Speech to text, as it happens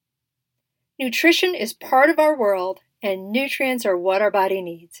Nutrition is part of our world, and nutrients are what our body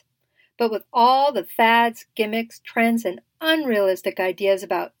needs. But with all the fads, gimmicks, trends, and unrealistic ideas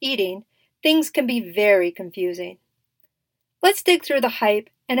about eating, things can be very confusing. Let's dig through the hype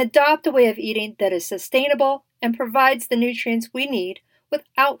and adopt a way of eating that is sustainable and provides the nutrients we need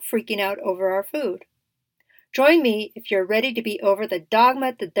without freaking out over our food. Join me if you're ready to be over the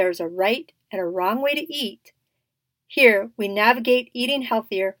dogma that there's a right and a wrong way to eat. Here, we navigate eating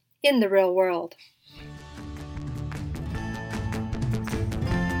healthier in the real world.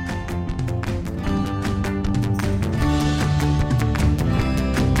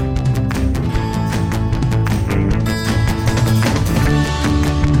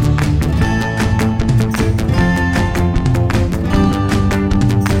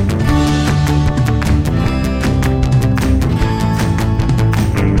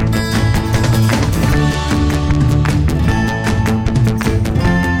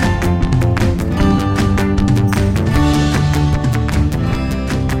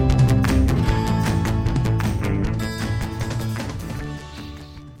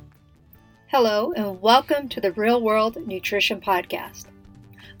 Hello and welcome to the Real World Nutrition Podcast.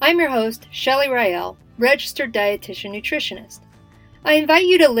 I'm your host, Shelly Rael, registered dietitian nutritionist. I invite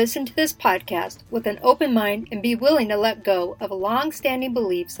you to listen to this podcast with an open mind and be willing to let go of long-standing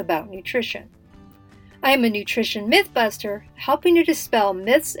beliefs about nutrition. I am a nutrition mythbuster, helping to dispel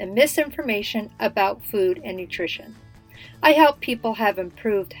myths and misinformation about food and nutrition. I help people have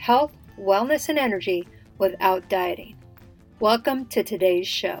improved health, wellness, and energy without dieting. Welcome to today's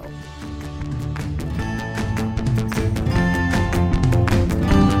show.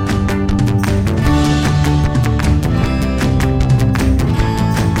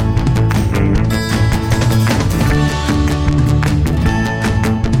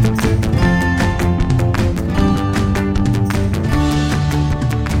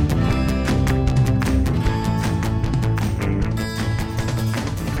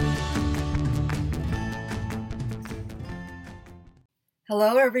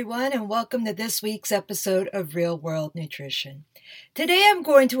 Hello everyone and welcome to this week's episode of Real World Nutrition. Today I'm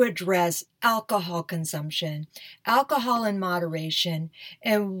going to address alcohol consumption, alcohol in moderation,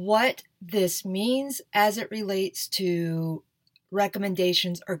 and what this means as it relates to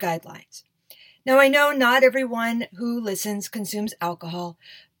recommendations or guidelines. Now I know not everyone who listens consumes alcohol,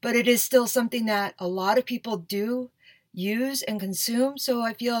 but it is still something that a lot of people do use and consume, so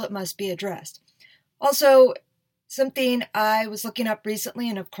I feel it must be addressed. Also, something I was looking up recently,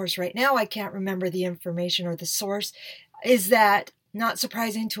 and of course right now I can't remember the information or the source, is that, not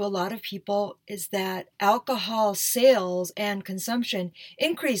surprising to a lot of people, is that alcohol sales and consumption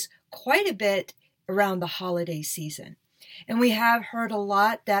increase quite a bit around the holiday season. And we have heard a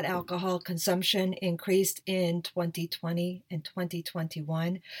lot that alcohol consumption increased in 2020 and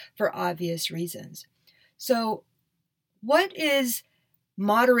 2021 for obvious reasons. So what does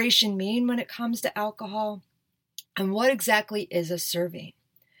moderation mean when it comes to alcohol? And what exactly is a serving?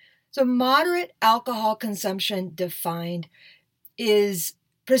 So moderate alcohol consumption defined is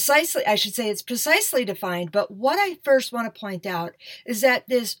precisely, it's precisely defined, but what I first want to point out is that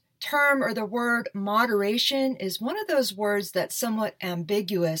this term or the word moderation is one of those words that's somewhat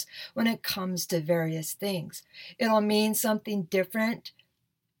ambiguous when it comes to various things. It'll mean something different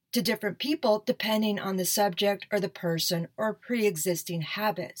to different people depending on the subject or the person or pre-existing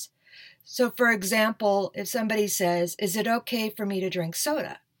habits. So for example, if somebody says, is it okay for me to drink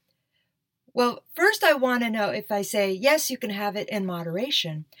soda? Well, first I want to know, if I say, yes, you can have it in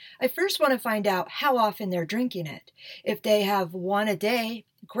moderation, I first want to find out how often they're drinking it. If they have one a day,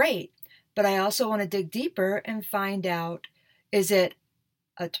 great. But I also want to dig deeper and find out, is it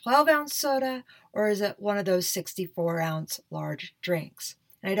a 12-ounce soda or is it one of those 64-ounce large drinks?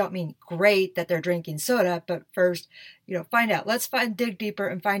 And I don't mean great that they're drinking soda, but first, find out. Let's dig deeper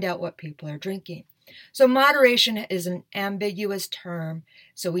and find out what people are drinking. So moderation is an ambiguous term,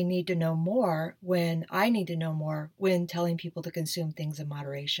 so we need to know more I need to know more when telling people to consume things in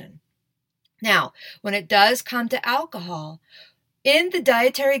moderation. Now, when it does come to alcohol, in the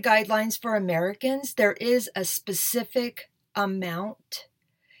dietary guidelines for Americans, there is a specific amount,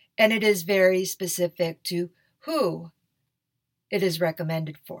 and it is very specific to who it is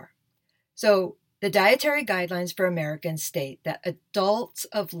recommended for. So the dietary guidelines for Americans state that adults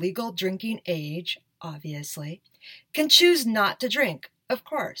of legal drinking age, obviously, can choose not to drink, of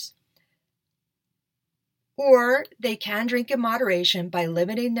course. Or they can drink in moderation by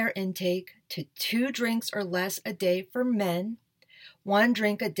limiting their intake to 2 drinks or less a day for men, 1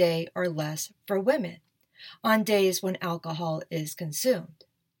 drink a day or less for women, on days when alcohol is consumed.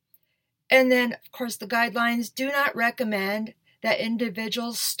 And then, of course, the guidelines do not recommend that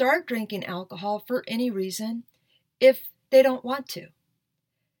individuals start drinking alcohol for any reason if they don't want to.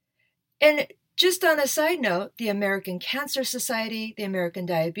 And just on a side note, the American Cancer Society, the American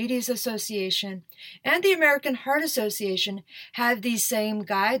Diabetes Association, and the American Heart Association have these same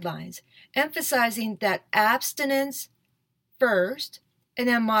guidelines, emphasizing that abstinence first and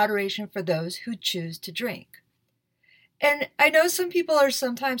then moderation for those who choose to drink. And I know some people are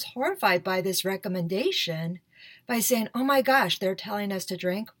sometimes horrified by this recommendation by saying, oh my gosh, they're telling us to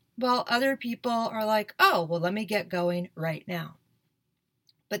drink, while other people are like, oh, well, let me get going right now.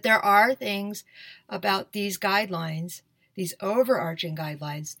 But there are things about these guidelines, these overarching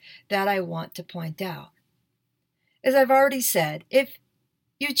guidelines, that I want to point out. As I've already said, if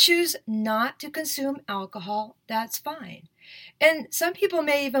you choose not to consume alcohol, that's fine. And some people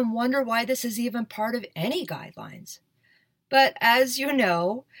may even wonder why this is even part of any guidelines. But as you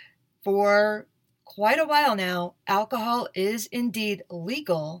know, for quite a while now, alcohol is indeed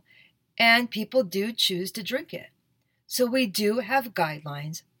legal, and people do choose to drink it. So we do have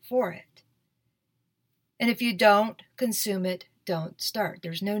guidelines for it. And if you don't consume it, don't start.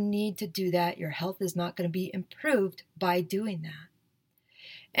 There's no need to do that. Your health is not going to be improved by doing that.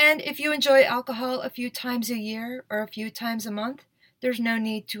 And if you enjoy alcohol a few times a year or a few times a month, there's no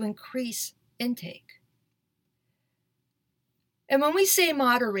need to increase intake. And when we say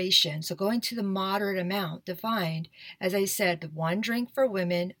moderation, so going to the moderate amount defined, as I said, 1 drink for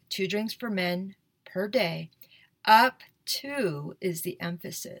women, 2 drinks for men per day, up to is the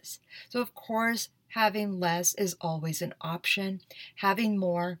emphasis. So of course, having less is always an option. Having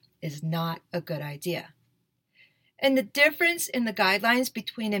more is not a good idea. And the difference in the guidelines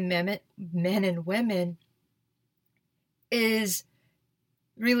between men and women is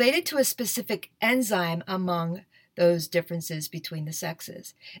related to a specific enzyme among those differences between the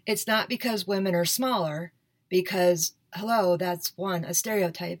sexes. It's not because women are smaller, because, hello, that's 1, a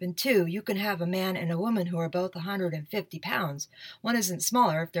stereotype, and 2, you can have a man and a woman who are both 150 pounds. One isn't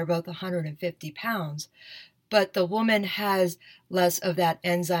smaller if they're both 150 pounds, but the woman has less of that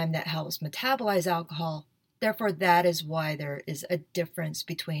enzyme that helps metabolize alcohol. Therefore, that is why there is a difference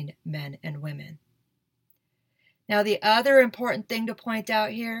between men and women. Now, the other important thing to point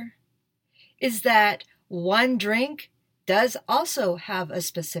out here is that 1 drink does also have a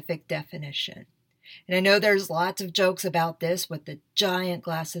specific definition. And I know there's lots of jokes about this with the giant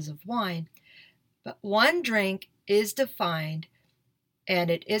glasses of wine, but 1 drink is defined, and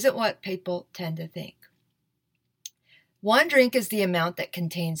it isn't what people tend to think. 1 drink is the amount that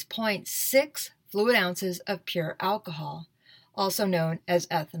contains 0.6 fluid ounces of pure alcohol, also known as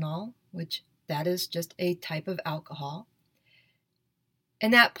ethanol, which that is just a type of alcohol.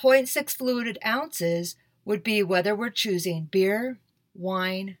 And that 0.6 fluid ounces would be whether we're choosing beer,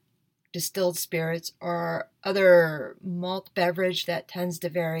 wine, distilled spirits, or other malt beverage that tends to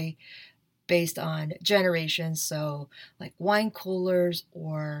vary based on generations. So like wine coolers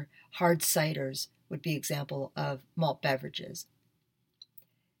or hard ciders would be example of malt beverages.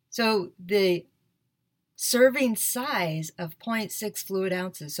 So the serving size of 0.6 fluid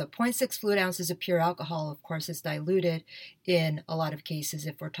ounces. So 0.6 fluid ounces of pure alcohol, of course, is diluted in a lot of cases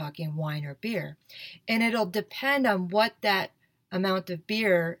if we're talking wine or beer. And it'll depend on what that amount of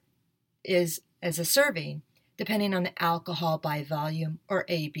beer is as a serving, depending on the alcohol by volume or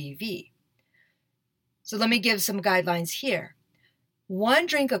ABV. So let me give some guidelines here. 1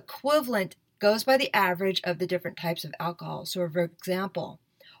 drink equivalent goes by the average of the different types of alcohol. So for example,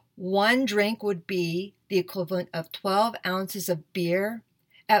 1 drink would be the equivalent of 12 ounces of beer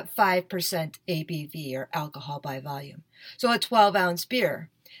at 5% ABV, or alcohol by volume. So a 12-ounce beer,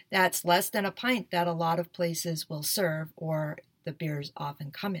 that's less than a pint that a lot of places will serve, or the beers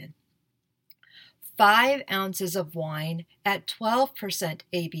often come in. 5 ounces of wine at 12%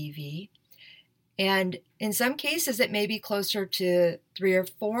 ABV, and in some cases it may be closer to 3 or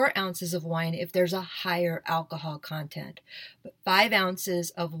 4 ounces of wine if there's a higher alcohol content. But 5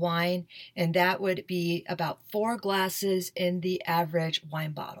 ounces of wine, and that would be about 4 glasses in the average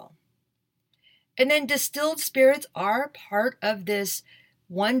wine bottle. And then distilled spirits are part of this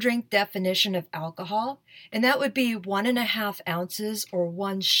 1 drink definition of alcohol, and that would be 1.5 ounces or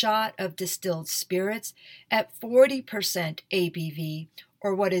 1 shot of distilled spirits at 40% ABV,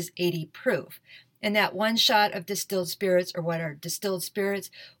 or what is 80 proof. And that 1 shot of distilled spirits, or what are distilled spirits,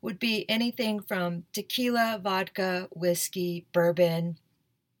 would be anything from tequila, vodka, whiskey, bourbon,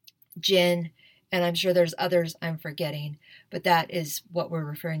 gin, and I'm sure there's others I'm forgetting, but that is what we're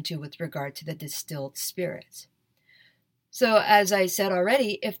referring to with regard to the distilled spirits. So as I said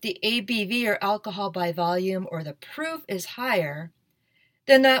already, if the ABV, or alcohol by volume, or the proof is higher,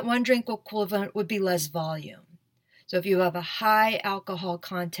 then that 1 drink equivalent would be less volume. So if you have a high alcohol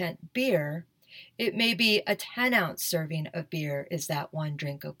content beer, it may be a 10-ounce serving of beer is that one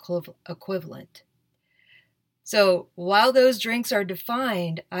drink equivalent. So while those drinks are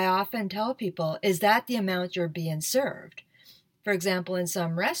defined, I often tell people, is that the amount you're being served? For example, in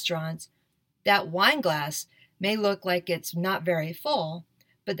some restaurants, that wine glass may look like it's not very full,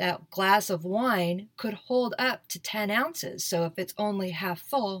 but that glass of wine could hold up to 10 ounces. So if it's only half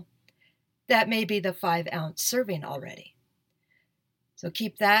full, that may be the 5-ounce serving already. So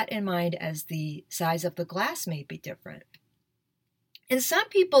keep that in mind as the size of the glass may be different. And some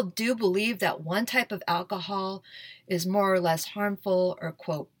people do believe that one type of alcohol is more or less harmful or,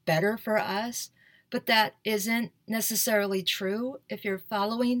 quote, better for us, but that isn't necessarily true. If you're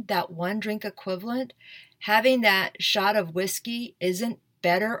following that one drink equivalent, having that shot of whiskey isn't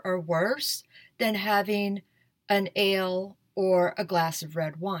better or worse than having an ale or a glass of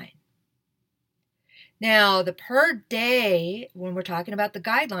red wine. Now, the per day, when we're talking about the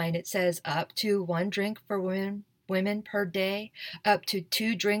guideline, it says up to 1 drink for women per day, up to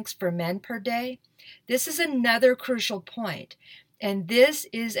 2 drinks for men per day. This is another crucial point, and this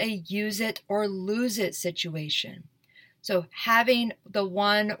is a use it or lose it situation. So having the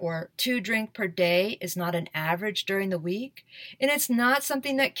 1 or 2 drink per day is not an average during the week, and it's not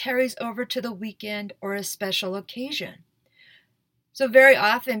something that carries over to the weekend or a special occasion. So very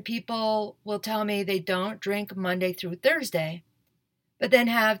often people will tell me they don't drink Monday through Thursday, but then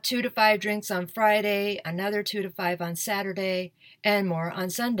have 2 to 5 drinks on Friday, another 2 to 5 on Saturday, and more on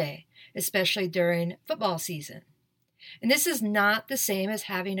Sunday, especially during football season. And this is not the same as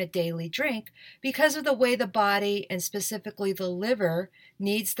having a daily drink because of the way the body, and specifically the liver,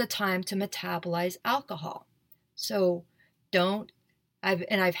 needs the time to metabolize alcohol. So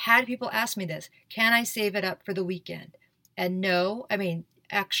I've had people ask me this, can I save it up for the weekend? And no,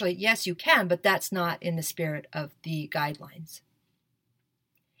 actually, yes, you can, but that's not in the spirit of the guidelines.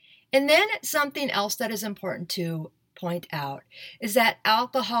 And then something else that is important to point out is that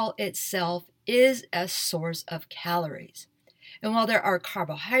alcohol itself is a source of calories. And while there are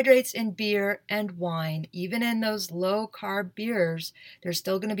carbohydrates in beer and wine, even in those low-carb beers, there's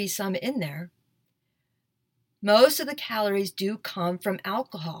still going to be some in there. Most of the calories do come from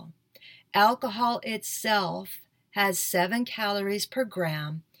alcohol. Alcohol itself has 7 calories per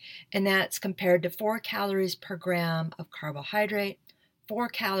gram, and that's compared to 4 calories per gram of carbohydrate, 4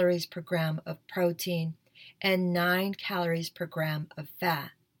 calories per gram of protein, and 9 calories per gram of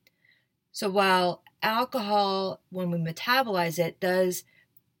fat. So while alcohol, when we metabolize it, does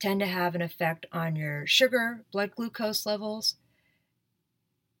tend to have an effect on your sugar, blood glucose levels,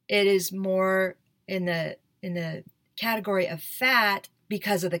 it is more in the category of fat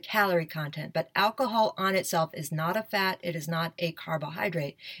because of the calorie content. But alcohol on itself is not a fat, it is not a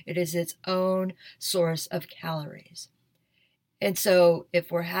carbohydrate. It is its own source of calories. And so if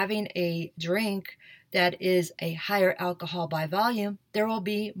we're having a drink that is a higher alcohol by volume, there will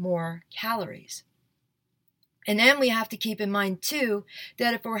be more calories. And then we have to keep in mind too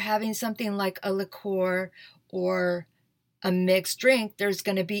that if we're having something like a liqueur or a mixed drink, there's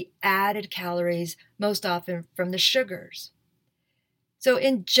going to be added calories, most often from the sugars. So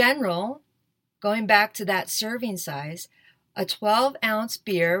in general, going back to that serving size, a 12-ounce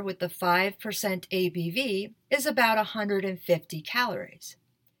beer with the 5% ABV is about 150 calories.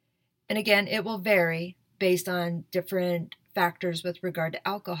 And again, it will vary based on different factors with regard to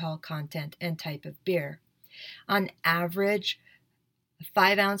alcohol content and type of beer. On average, a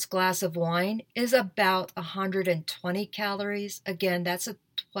 5-ounce glass of wine is about 120 calories. Again, that's a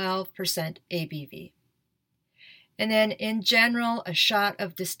 12% ABV. And then in general, a shot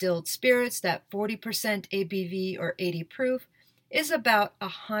of distilled spirits, that 40% ABV or 80 proof, is about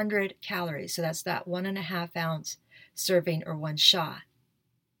 100 calories. So that's that 1.5 ounce serving or 1 shot.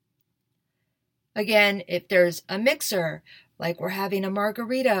 Again, if there's a mixer, like we're having a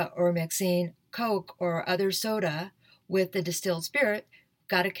margarita or mixing Coke or other soda with the distilled spirit,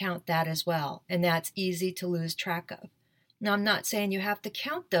 got to count that as well. And that's easy to lose track of. Now, I'm not saying you have to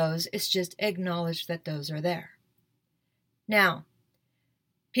count those, it's just acknowledge that those are there. Now,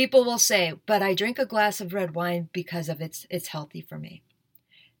 people will say, but I drink a glass of red wine because of it's healthy for me.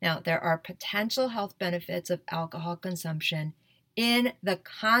 Now, there are potential health benefits of alcohol consumption in the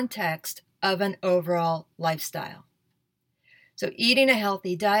context of an overall lifestyle. So eating a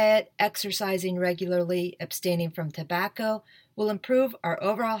healthy diet, exercising regularly, abstaining from tobacco will improve our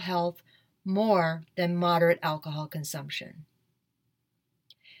overall health more than moderate alcohol consumption.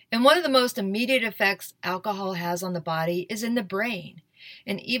 And one of the most immediate effects alcohol has on the body is in the brain.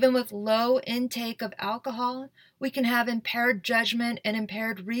 And even with low intake of alcohol, we can have impaired judgment and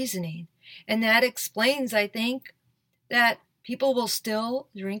impaired reasoning. And that explains, I think, that people will still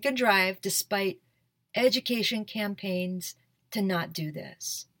drink and drive despite education campaigns to not do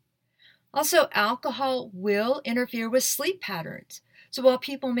this. Also, alcohol will interfere with sleep patterns. So while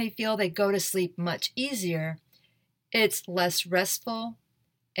people may feel they go to sleep much easier, it's less restful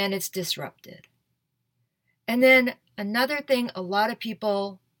and it's disrupted. And then another thing a lot of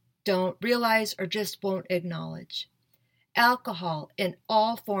people don't realize or just won't acknowledge. Alcohol in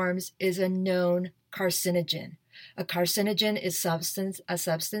all forms is a known carcinogen. A carcinogen is a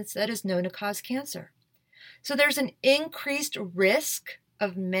substance that is known to cause cancer. So there's an increased risk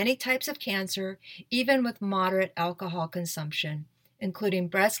of many types of cancer, even with moderate alcohol consumption, including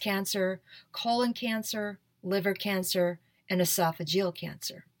breast cancer, colon cancer, liver cancer, and esophageal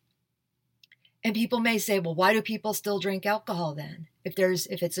cancer. And people may say, well, why do people still drink alcohol then, if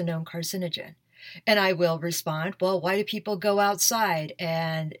it's a known carcinogen? And I will respond, well, why do people go outside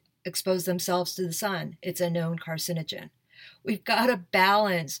and expose themselves to the sun? It's a known carcinogen. We've got to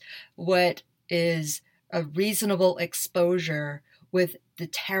balance what is a reasonable exposure with the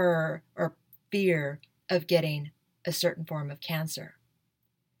terror or fear of getting a certain form of cancer.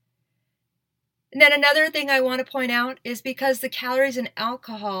 And then another thing I want to point out is because the calories in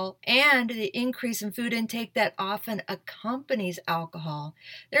alcohol and the increase in food intake that often accompanies alcohol,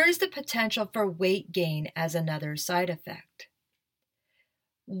 there is the potential for weight gain as another side effect.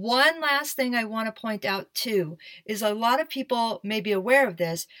 One last thing I want to point out too is a lot of people may be aware of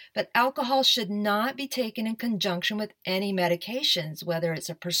this, but alcohol should not be taken in conjunction with any medications, whether it's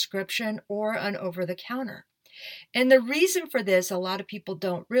a prescription or an over-the-counter. And the reason for this, a lot of people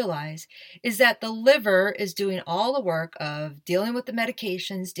don't realize, is that the liver is doing all the work of dealing with the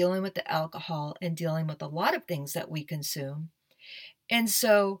medications, dealing with the alcohol, and dealing with a lot of things that we consume. And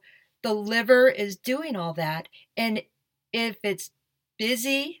so the liver is doing all that. And if it's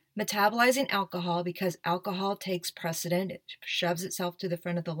busy metabolizing alcohol, because alcohol takes precedent, it shoves itself to the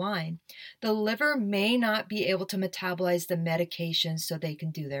front of the line, the liver may not be able to metabolize the medications so they can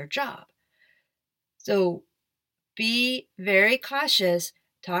do their job. So be very cautious.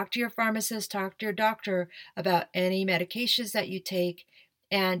 Talk to your pharmacist, talk to your doctor about any medications that you take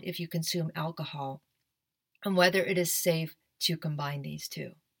and if you consume alcohol and whether it is safe to combine these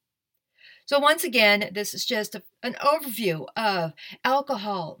two. So once again, this is just an overview of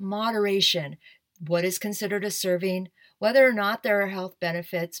alcohol, moderation, what is considered a serving, whether or not there are health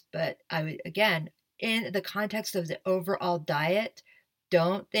benefits. But I would, again, in the context of the overall diet,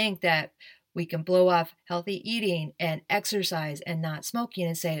 don't think that we can blow off healthy eating and exercise and not smoking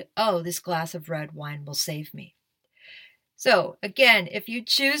and say, oh, this glass of red wine will save me. So again, if you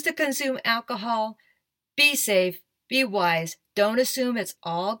choose to consume alcohol, be safe, be wise, don't assume it's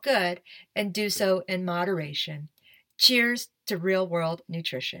all good, and do so in moderation. Cheers to Real World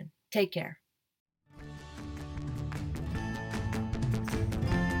Nutrition. Take care.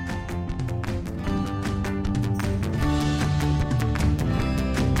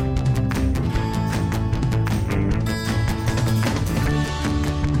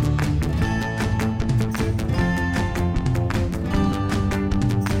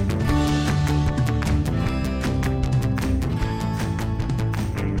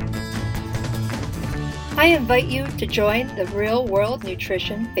 I invite you to join the Real World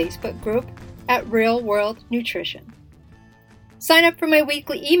Nutrition Facebook group at Real World Nutrition. Sign up for my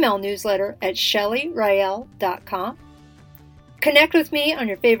weekly email newsletter at ShellyRael.com. Connect with me on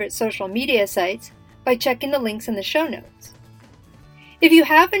your favorite social media sites by checking the links in the show notes. If you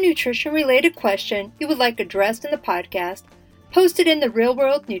have a nutrition-related question you would like addressed in the podcast, post it in the Real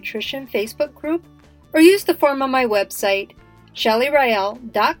World Nutrition Facebook group or use the form on my website,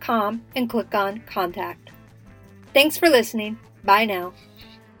 ShellyRael.com, and click on Contact. Thanks for listening. Bye now.